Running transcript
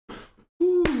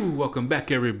Woo! Welcome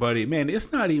back, everybody. Man,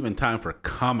 it's not even time for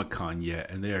Comic-Con yet,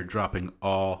 and they are dropping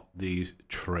all these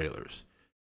trailers.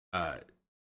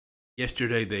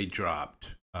 Yesterday, they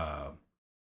dropped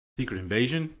Secret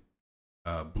Invasion,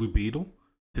 Blue Beetle.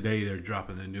 Today, they're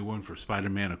dropping the new one for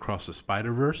Spider-Man Across the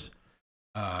Spider-Verse.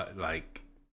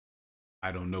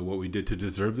 I don't know what we did to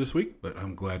deserve this week, but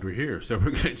I'm glad we're here. So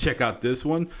we're going to check out this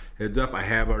one. Heads up, I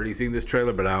have already seen this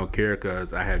trailer, but I don't care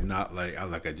because I have not,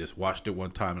 I just watched it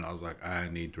one time and I was like, I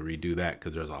need to redo that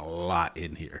because there's a lot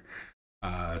in here.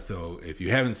 So if you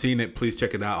haven't seen it, please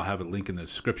check it out. I'll have a link in the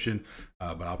description,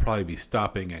 but I'll probably be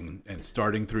stopping and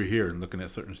starting through here and looking at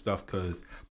certain stuff because,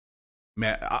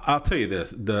 man, I'll tell you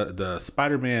this, the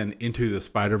Spider-Man Into the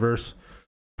Spider-Verse,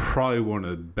 probably one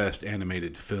of the best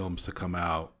animated films to come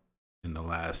out in the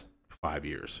last 5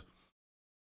 years.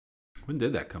 When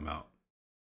did that come out?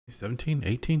 17,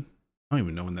 18? I don't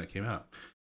even know when that came out.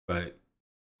 But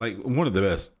like one of the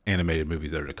best animated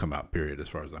movies ever to come out, period, as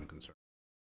far as I'm concerned.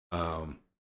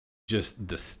 Just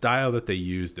the style that they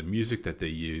use, the music that they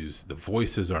use, the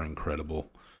voices are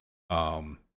incredible.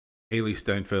 Haley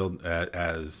Steinfeld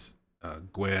as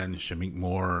Gwen, Shamik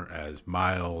Moore as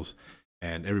Miles,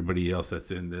 and everybody else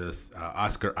that's in this.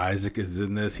 Oscar Isaac is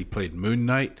in this. He played Moon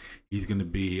Knight. He's going to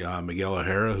be Miguel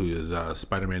O'Hara, who is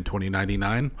Spider-Man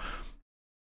 2099.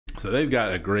 So they've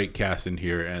got a great cast in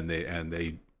here, and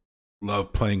they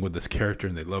love playing with this character,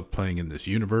 and they love playing in this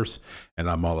universe, and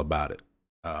I'm all about it.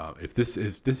 If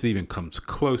this even comes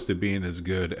close to being as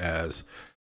good as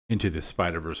Into the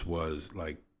Spider-Verse was,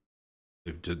 like,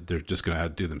 they're just going to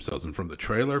outdo themselves. And from the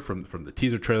trailer, from the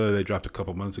teaser trailer they dropped a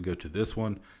couple months ago to this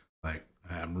one, like,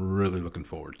 I'm really looking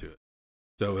forward to it.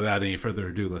 So without any further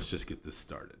ado, let's just get this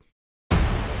started.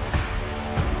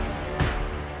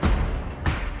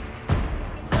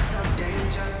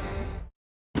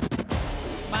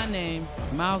 My name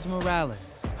is Miles Morales.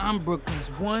 I'm Brooklyn's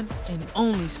one and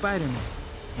only Spider-Man.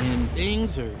 And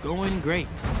things are going great.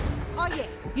 Oh yeah,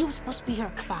 you were supposed to be here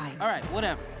at 5. All right,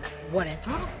 whatever.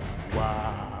 Whatever?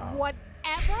 Wow.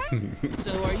 Whatever?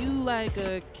 So are you like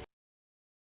a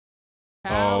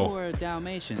cow or a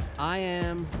Dalmatian? I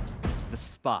am the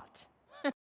Spot.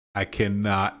 I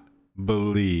cannot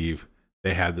believe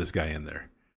they have this guy in there.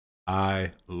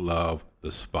 I love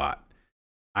the Spot.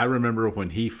 I remember when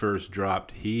he first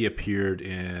dropped, he appeared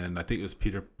in, I think it was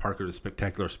Peter Parker, the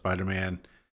Spectacular Spider-Man.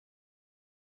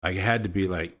 Like, it had to be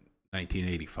like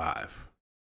 1985.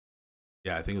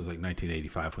 Yeah, I think it was like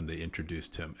 1985 when they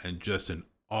introduced him, and just an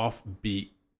offbeat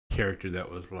character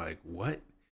that was like, what?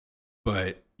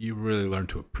 But you really learn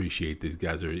to appreciate these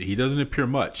guys. He doesn't appear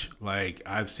much. Like,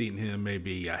 I've seen him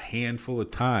maybe a handful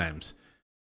of times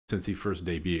since he first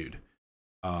debuted.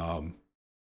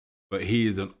 But he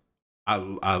is I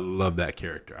love that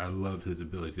character. I love his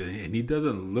abilities. And he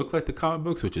doesn't look like the comic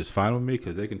books, which is fine with me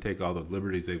because they can take all the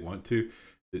liberties they want to.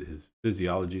 His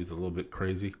physiology is a little bit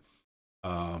crazy.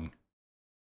 But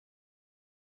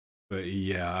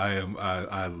yeah,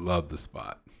 I love the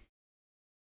Spot.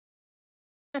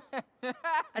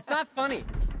 That's not funny.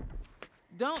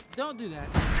 Don't do that.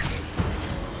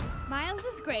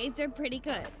 Miles's grades are pretty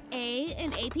good. A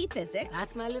in AP Physics.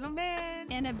 That's my little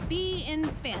man. And a B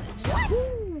in Spanish. What?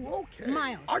 Ooh, okay.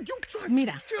 Miles. Are you trying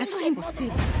Mira, to eso kill es me,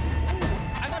 imposible.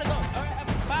 I gotta go. All right,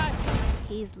 bye.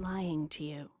 He's lying to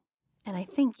you. And I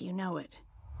think you know it.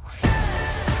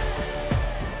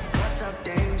 What's up,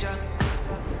 danger?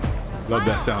 Love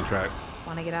that soundtrack.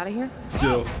 Want to get out of here?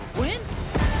 Still. When?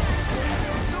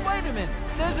 So wait a minute.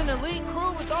 There's an elite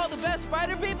crew with all the best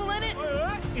spider people in it?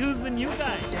 Who's the new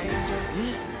guy?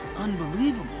 This is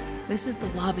unbelievable. This is the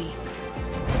lobby.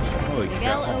 Holy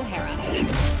Miguel cow. O'Hara.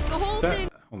 The whole Is that- thing.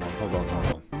 Hold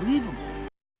on. Unbelievable.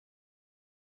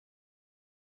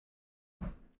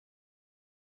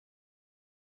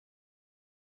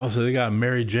 Oh, so they got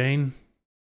Mary Jane.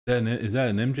 Is that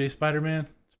an MJ Spider-Man?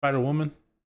 Spider-Woman?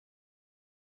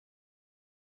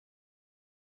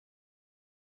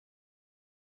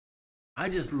 I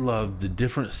just love the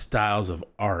different styles of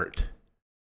art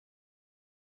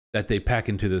that they pack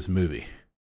into this movie.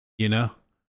 You know?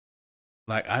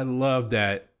 Like, I love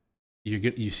that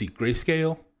you see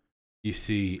grayscale, you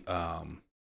see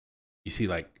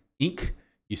like ink,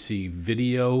 you see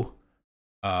video,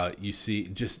 you see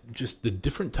just the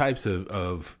different types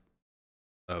of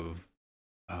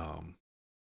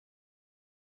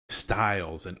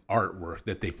styles and artwork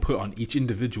that they put on each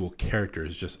individual character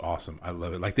is just awesome. I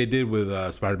love it. Like they did with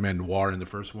Spider-Man Noir in the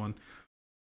first one,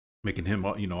 making him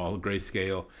all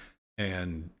grayscale.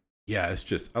 And yeah, it's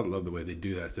just, I love the way they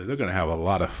do that. So they're going to have a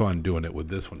lot of fun doing it with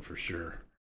this one for sure.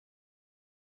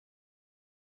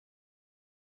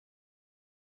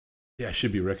 Yeah, I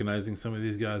should be recognizing some of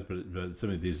these guys, but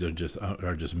some of these are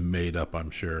just made up,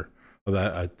 I'm sure. Well,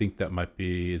 that I think that might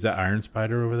be, is that Iron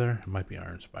Spider over there? It might be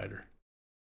Iron Spider.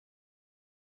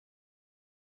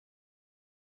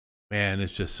 Man,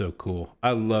 it's just so cool.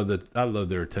 I love that. I love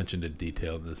their attention to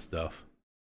detail in this stuff.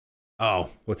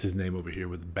 Oh, what's his name over here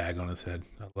with the bag on his head?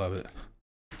 I love it.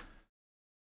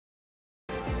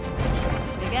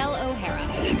 Miguel O'Hara.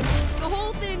 The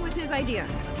whole thing was his idea.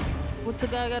 What's a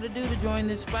guy got to do to join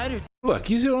this spider team?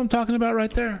 Look, you see what I'm talking about right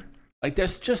there? Like,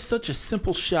 that's just such a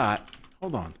simple shot.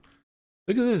 Hold on.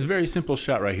 Look at this very simple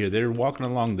shot right here. They're walking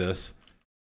along this.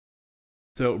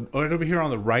 So right over here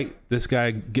on the right, this guy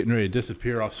getting ready to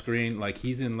disappear off screen, like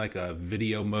he's in like a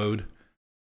video mode,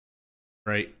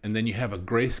 right? And then you have a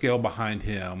grayscale behind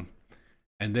him,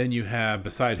 and then you have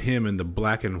beside him in the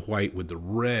black and white with the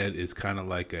red is kind of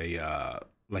like a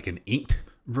like an inked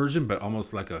version, but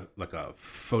almost like a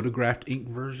photographed ink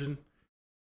version.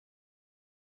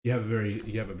 You have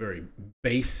a very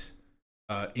base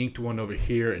inked one over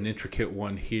here, an intricate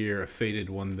one here, a faded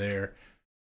one there,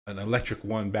 an electric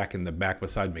one back in the back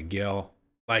beside Miguel.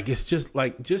 Like, it's just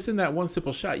like, just in that one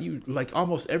simple shot, you like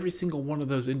almost every single one of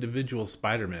those individual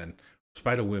Spider-Men,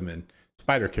 Spider-Women,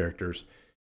 Spider characters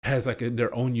has like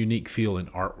their own unique feel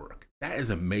and artwork. That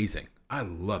is amazing. I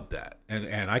love that.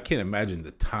 And I can't imagine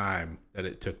the time that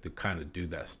it took to kind of do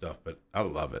that stuff, but I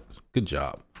love it. Good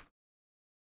job.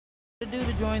 To do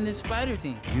to join this spider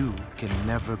team? You can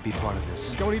never be part of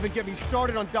this. Don't even get me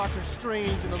started on Doctor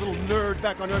Strange and the little nerd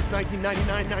back on Earth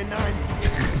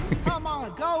 1999-99. Come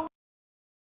on, go.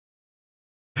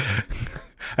 I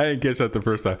didn't catch that the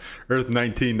first time. Earth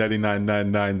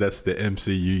 1999-99, that's the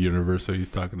MCU universe. So he's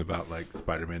talking about like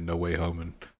Spider-Man No Way Home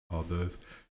and all those.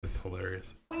 It's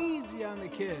hilarious. Easy on the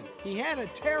kid. He had a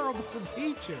terrible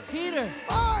teacher. Peter!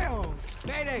 Miles!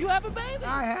 Mayday! You have a baby?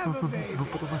 I have a baby.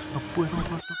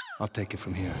 I'll take it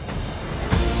from here.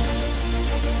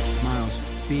 Miles,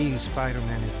 being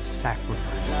Spider-Man is a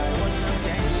sacrifice.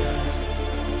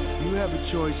 You have a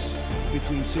choice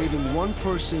between saving one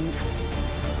person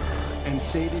and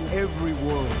saving every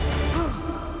world.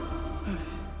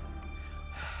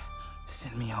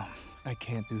 Send me home. I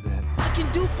can't do that. I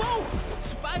can do both!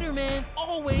 Spider-Man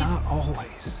always... Not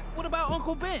always. What about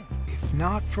Uncle Ben? If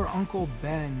not for Uncle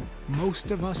Ben,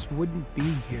 most of us wouldn't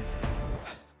be here.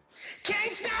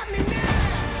 Can't stop me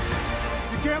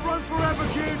now! You can't run forever,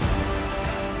 kid!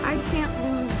 I can't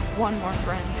lose one more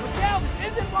friend. Miguel,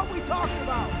 this isn't what we talked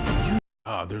about!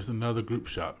 Oh, there's another group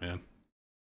shot, man.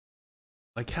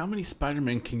 Like, how many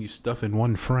Spider-Men can you stuff in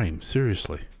one frame?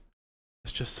 Seriously.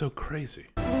 It's just so crazy.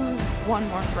 Lose one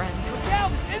more friend. Miguel,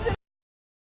 this isn't...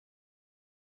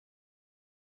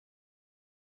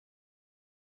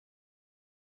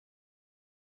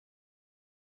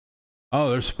 Oh,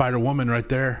 there's Spider-Woman right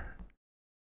there.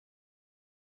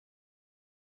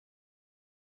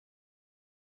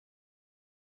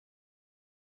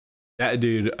 That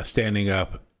dude standing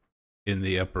up in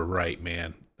the upper right,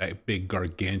 man. That big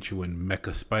gargantuan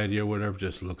mecha spider or whatever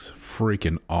just looks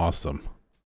freaking awesome.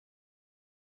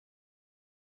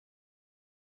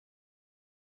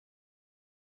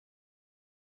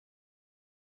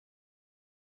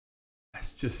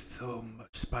 That's just so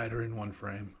much spider in one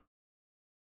frame.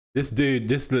 This dude,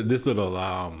 this little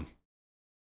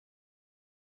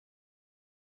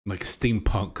like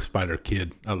steampunk spider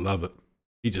kid, I love it.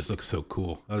 He just looks so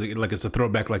cool. Like it's a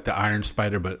throwback like the Iron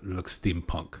Spider, but it looks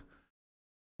steampunk.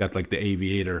 Got like the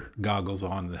aviator goggles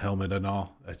on, the helmet and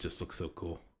all. That just looks so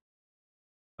cool.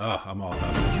 Oh, I'm all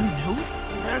about this. You knew?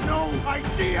 You have no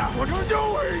idea what you're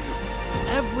doing!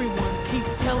 Everyone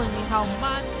keeps telling me how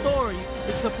my story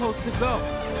is supposed to go.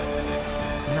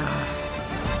 Nah,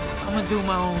 I'm gonna do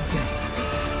my own thing.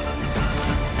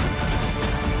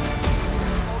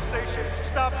 All stations,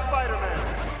 stop Spider-Man!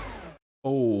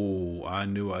 Oh, I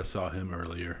knew I saw him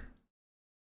earlier.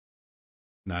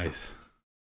 Nice.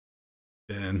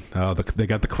 And oh, they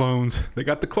got the clones. They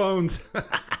got the clones.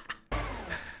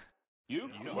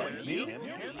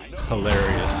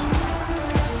 Hilarious.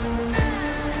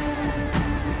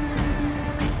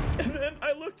 And then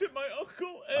I looked at my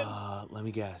uncle and... Let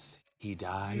me guess. He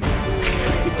died?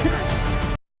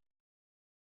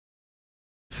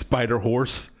 Spider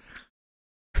horse.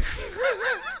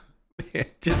 Man,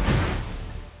 just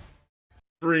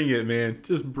bring it, man.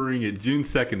 Just bring it. June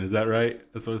 2nd, is that right?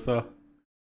 That's what I saw.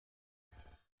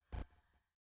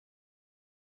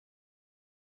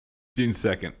 June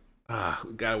 2nd. Ah,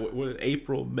 God, what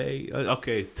April, May?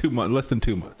 Okay, 2 months, less than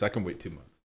 2 months. I can wait 2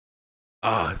 months.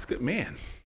 Ah, it's good, man.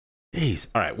 Jeez.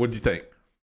 All right, what did you think?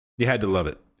 You had to love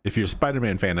it. if you're a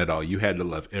Spider-Man fan at all, you had to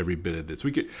love every bit of this.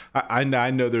 We could, I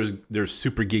know there's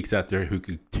super geeks out there who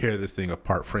could tear this thing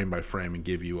apart frame by frame and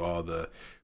give you all the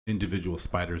individual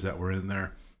spiders that were in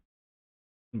there.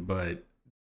 But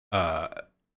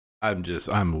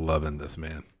I'm loving this,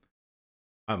 man.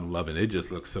 I'm loving it. It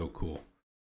just looks so cool.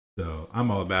 So I'm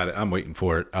all about it. I'm waiting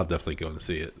for it. I'll definitely go and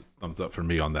see it. Thumbs up for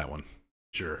me on that one.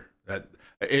 Sure. That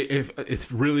if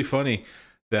it's really funny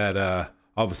that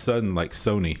all of a sudden, like,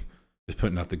 Sony is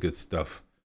putting out the good stuff,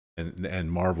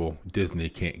 and Marvel, Disney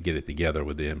can't get it together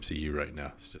with the MCU right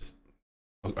now. It's just,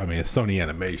 I mean, it's Sony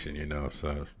Animation, you know, so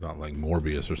it's not like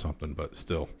Morbius or something, but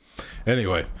still.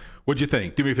 Anyway, what'd you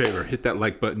think? Do me a favor, hit that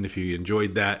like button if you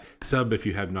enjoyed that. Sub if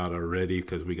you have not already,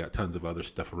 because we got tons of other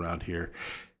stuff around here.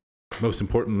 Most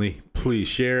importantly, please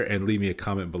share and leave me a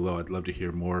comment below. I'd love to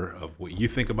hear more of what you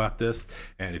think about this.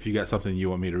 And if you got something you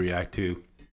want me to react to,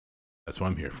 that's what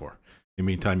I'm here for. In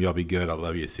the meantime, y'all be good. I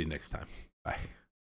love you. See you next time. Bye.